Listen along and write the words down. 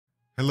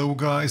Hello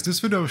guys, this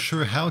video will show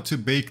you how to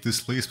bake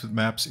displacement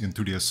maps in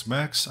 3ds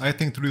Max. I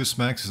think 3ds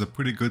Max is a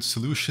pretty good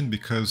solution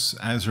because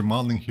as you're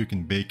modeling here you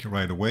can bake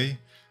right away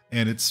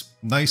and it's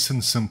nice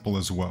and simple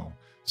as well.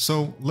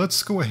 So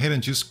let's go ahead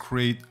and just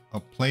create a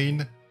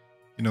plane.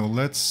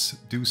 Let's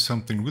do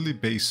something really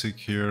basic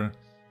here.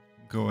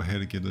 Go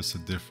ahead and give this a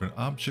different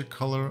object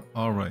color.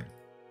 Alright,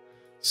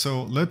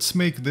 so let's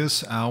make this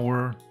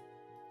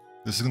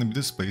this is going to be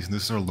displaced and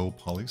this is our low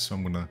poly, so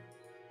I'm going to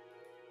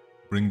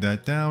bring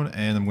that down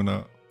and I'm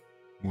gonna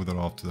move that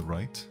off to the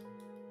right.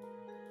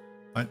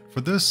 Alright, for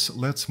this,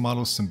 let's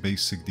model some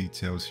basic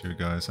details here,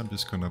 guys. I'm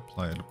just gonna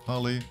apply a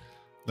poly.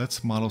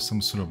 Let's model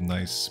some sort of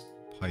nice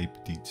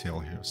pipe detail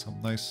here,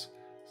 some nice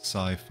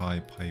sci-fi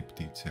pipe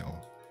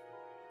detail.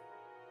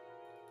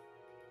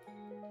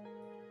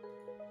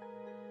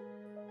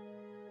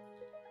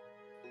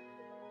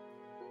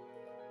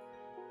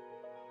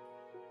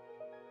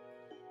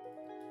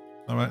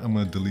 Alright, I'm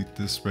gonna delete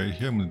this right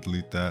here. I'm gonna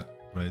delete that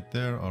right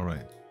there. All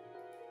right,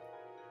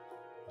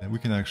 and we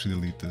can actually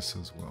delete this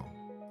as well.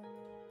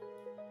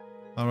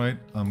 All right,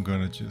 I'm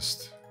gonna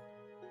just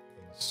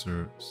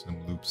insert some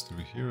loops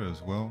through here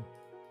as well.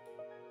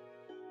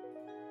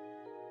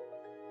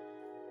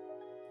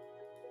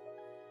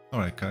 All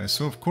right, guys,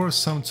 so of course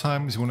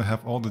sometimes you want to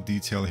have all the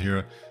detail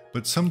here,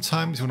 but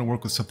sometimes you want to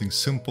work with something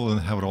simple and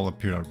have it all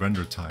appear at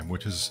render time,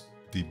 which is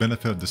the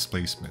benefit of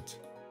displacement.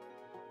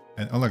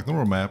 And unlike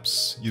normal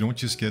maps, you don't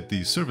just get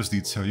the surface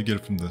detail, you get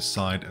it from the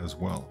side as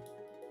well.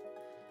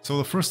 So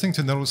the first thing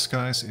to notice,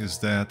 guys, is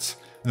that,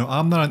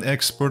 I'm not an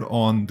expert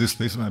on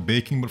displacement map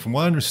baking, but from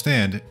what I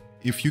understand,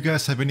 if you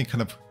guys have any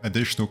kind of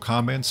additional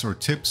comments or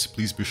tips,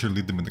 please be sure to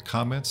leave them in the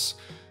comments.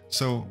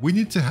 So we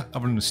need to have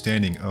an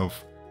understanding of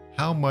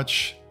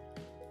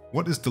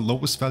what is the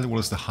lowest value, what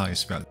is the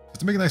highest value.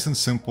 To make it nice and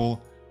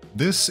simple,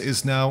 this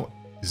is now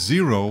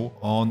 0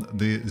 on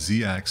the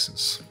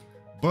z-axis.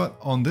 But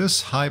on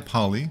this high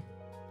poly,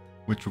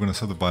 which we're going to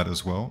subdivide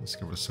as well, let's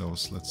give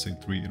ourselves, let's say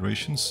 3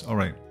 iterations. All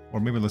right,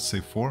 or maybe let's say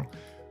 4.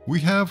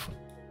 We have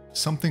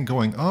something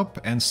going up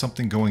and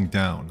something going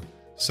down.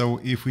 So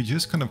if we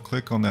just kind of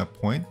click on that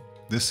point,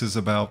 this is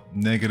about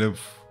negative,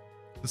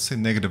 let's say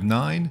negative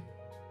 9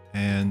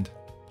 and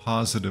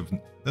positive,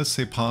 let's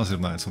say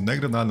positive 9. So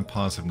negative 9 and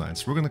positive 9.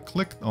 So we're going to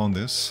click on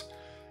this.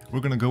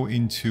 We're going to go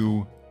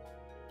into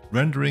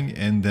rendering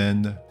and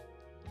then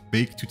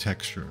bake to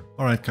texture.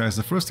 Alright guys,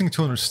 the first thing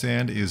to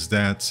understand is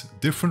that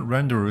different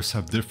renderers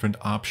have different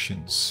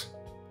options.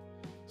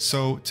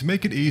 So to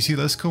make it easy,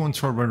 let's go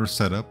into our render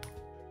setup.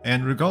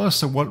 And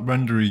regardless of what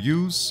renderer you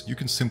use, you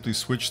can simply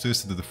switch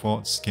this to the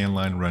default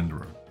scanline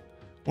renderer.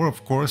 Or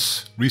of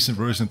course, recent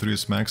versions of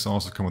 3ds Max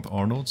also come with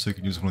Arnold, so you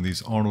can use one of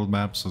these Arnold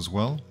maps as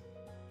well.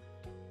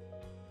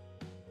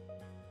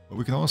 But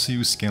we can also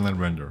use scanline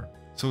render.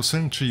 So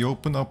essentially you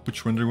open up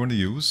which render you want to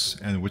use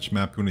and which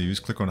map you want to use,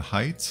 click on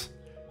height,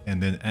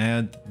 and then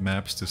add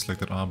maps to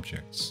selected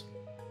objects.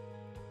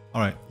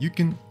 Alright, you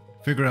can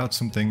figure out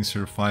some things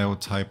here: file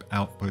type,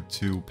 output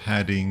to,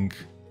 padding,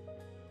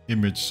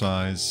 image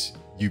size,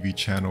 UV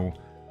channel.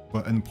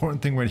 But an important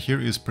thing right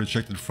here is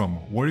projected from.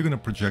 Where are you going to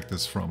project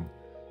this from?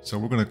 So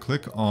we're going to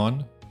click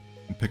on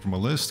and pick from a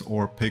list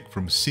or pick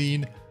from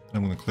scene, and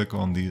I'm going to click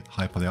on the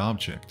high poly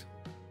object.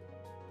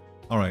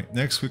 Alright,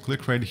 next we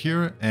click right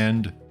here,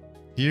 and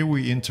here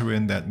we enter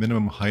in that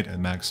minimum height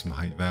and maximum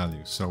height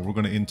value. So we're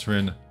going to enter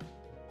in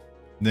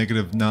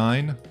negative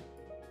 9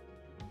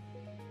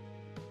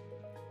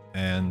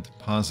 and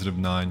positive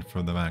 9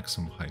 for the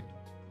maximum height.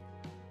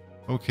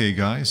 Okay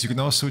guys, you can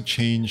also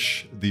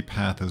change the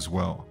path as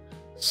well.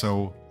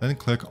 So then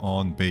click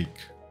on bake.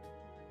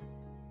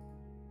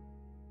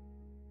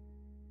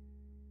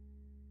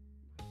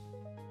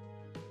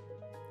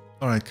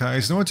 Alright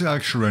guys, in order to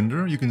actually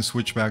render, you can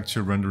switch back to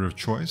your render of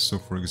choice. So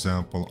for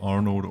example,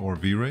 Arnold or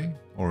V-Ray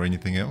or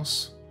anything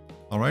else.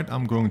 Alright,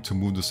 I'm going to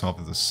move this off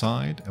to the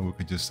side and we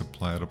can just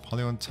apply a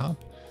poly on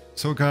top.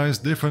 So guys,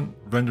 different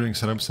rendering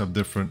setups have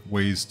different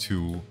ways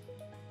to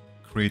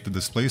create the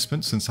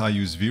displacement. Since I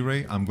use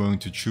V-Ray, I'm going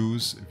to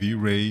choose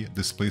V-Ray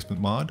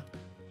displacement mod.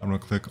 I'm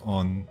going to click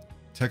on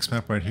text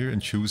map right here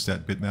and choose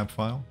that bitmap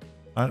file.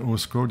 Alright, we'll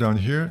scroll down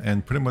here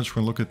and pretty much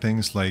we'll look at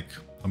things like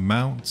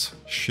amount,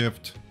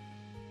 shift,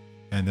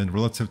 and then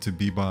relative to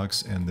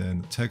B-box, and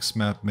then text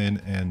map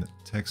min and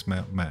text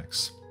map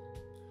max.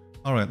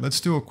 Alright, let's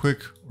do a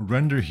quick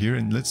render here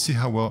and let's see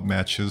how well it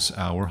matches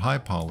our high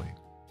poly.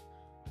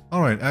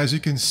 Alright, as you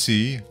can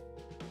see,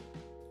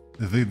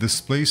 the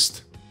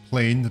displaced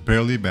plane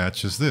barely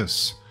matches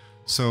this.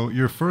 So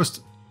your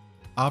first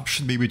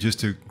option may be just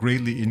to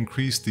greatly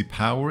increase the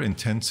power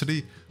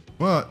intensity,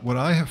 but what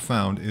I have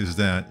found is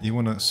that you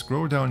want to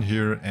scroll down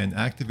here and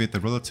activate the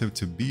relative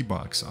to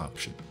B-box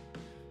option.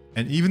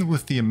 And even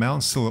with the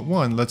amount still at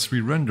 1, let's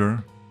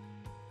re-render.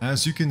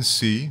 As you can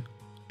see,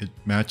 it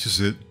matches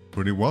it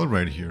pretty well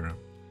right here.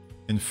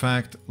 In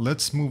fact,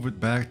 let's move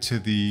it back to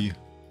the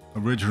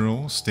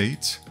original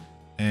state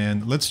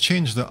and let's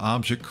change the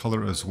object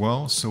color as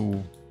well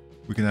so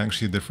we can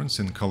actually see a difference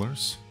in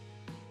colors.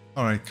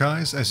 Alright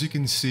guys, as you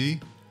can see,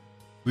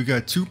 We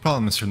got two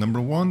problems here. Number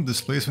one,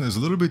 displacement is a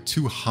little bit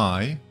too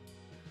high.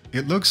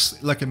 It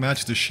looks like it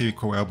matches the shape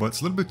quite well, but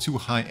it's a little bit too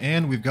high,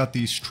 and we've got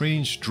these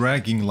strange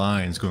dragging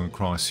lines going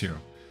across here.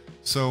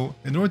 So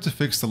in order to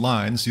fix the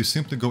lines, you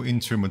simply go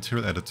into your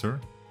material editor.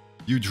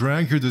 You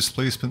drag your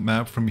displacement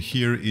map from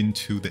here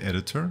into the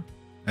editor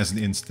as an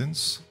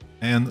instance.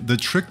 And the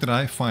trick that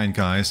I find,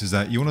 guys, is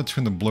that you want to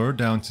turn the blur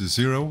down to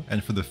 0,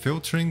 and for the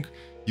filtering,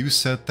 you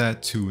set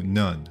that to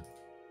none.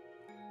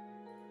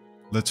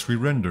 Let's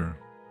re-render.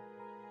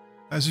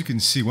 As you can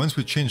see, once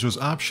we change those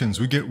options,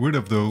 we get rid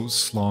of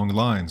those long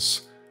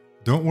lines.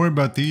 Don't worry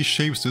about these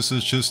shapes, this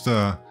is just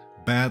a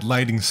bad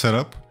lighting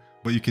setup,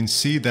 but you can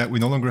see that we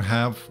no longer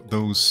have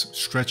those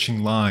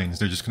stretching lines,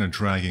 they're just kind of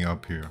dragging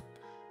up here.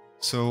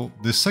 So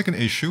the second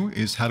issue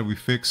is, how do we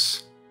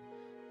fix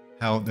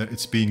how that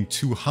it's being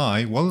too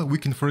high? Well, we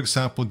can, for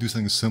example, do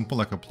something simple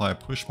like apply a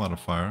push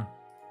modifier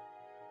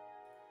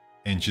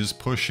and just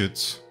push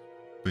it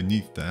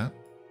beneath that.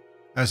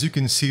 As you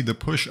can see, the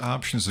push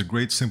option is a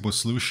great simple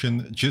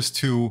solution just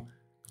to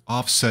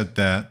offset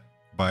that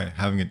by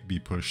having it be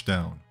pushed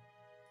down.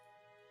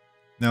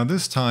 Now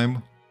this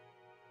time,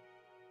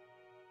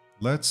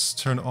 let's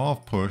turn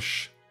off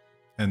push,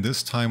 and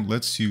this time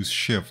let's use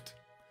shift.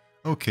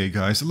 Okay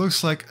guys, it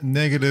looks like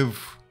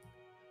negative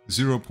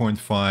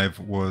 0.5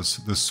 was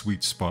the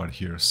sweet spot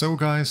here. So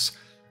guys,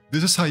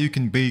 this is how you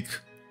can bake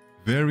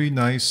very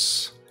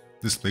nice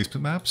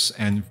displacement maps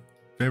and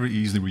very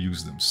easily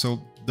reuse them. So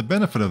the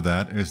benefit of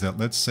that is that,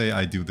 let's say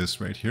I do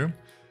this right here.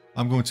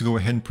 I'm going to go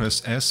ahead and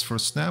press S for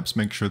snaps,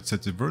 make sure it's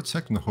set to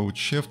vertex, and hold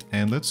shift,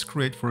 and let's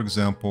create, for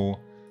example,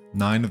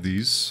 9 of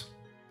these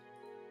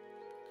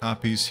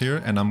copies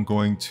here, and I'm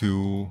going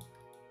to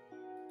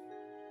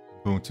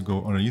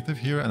go underneath of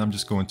here, and I'm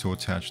just going to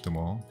attach them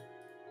all.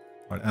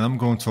 Alright, and I'm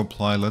going to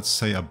apply, let's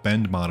say, a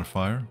bend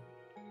modifier.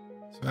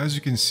 So as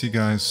you can see,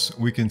 guys,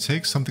 we can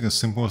take something as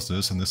simple as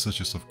this, and this is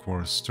just, of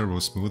course, turbo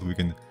smooth. We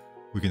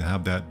can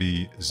have that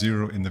be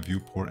 0 in the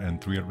viewport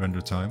and 3 at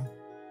render time.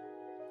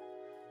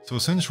 So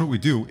essentially what we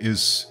do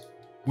is,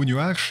 when you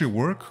actually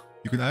work,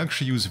 you can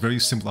actually use very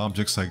simple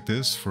objects like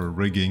this for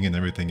rigging and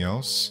everything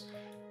else,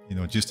 you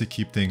know, just to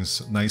keep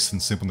things nice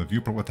and simple in the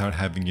viewport without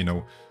having, you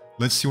know,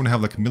 let's say you want to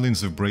have like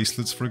millions of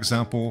bracelets, for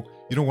example.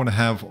 You don't want to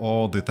have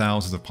all the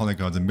thousands of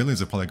polygons and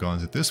millions of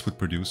polygons that this would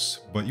produce,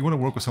 but you want to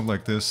work with something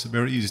like this.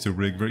 Very easy to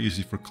rig, very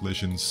easy for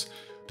collisions,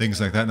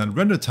 things like that. And at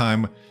render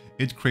time,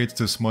 it creates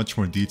this much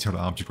more detailed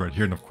object right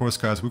here. And of course,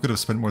 guys, we could have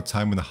spent more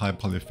time in the high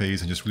poly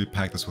phase and just really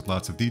packed this with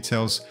lots of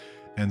details.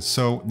 And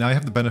so now you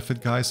have the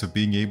benefit, guys, of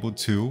being able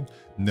to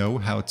know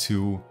how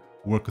to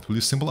work with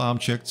really simple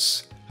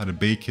objects, how to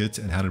bake it,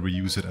 and how to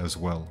reuse it as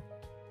well.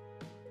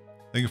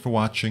 Thank you for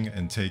watching,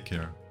 and take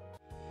care.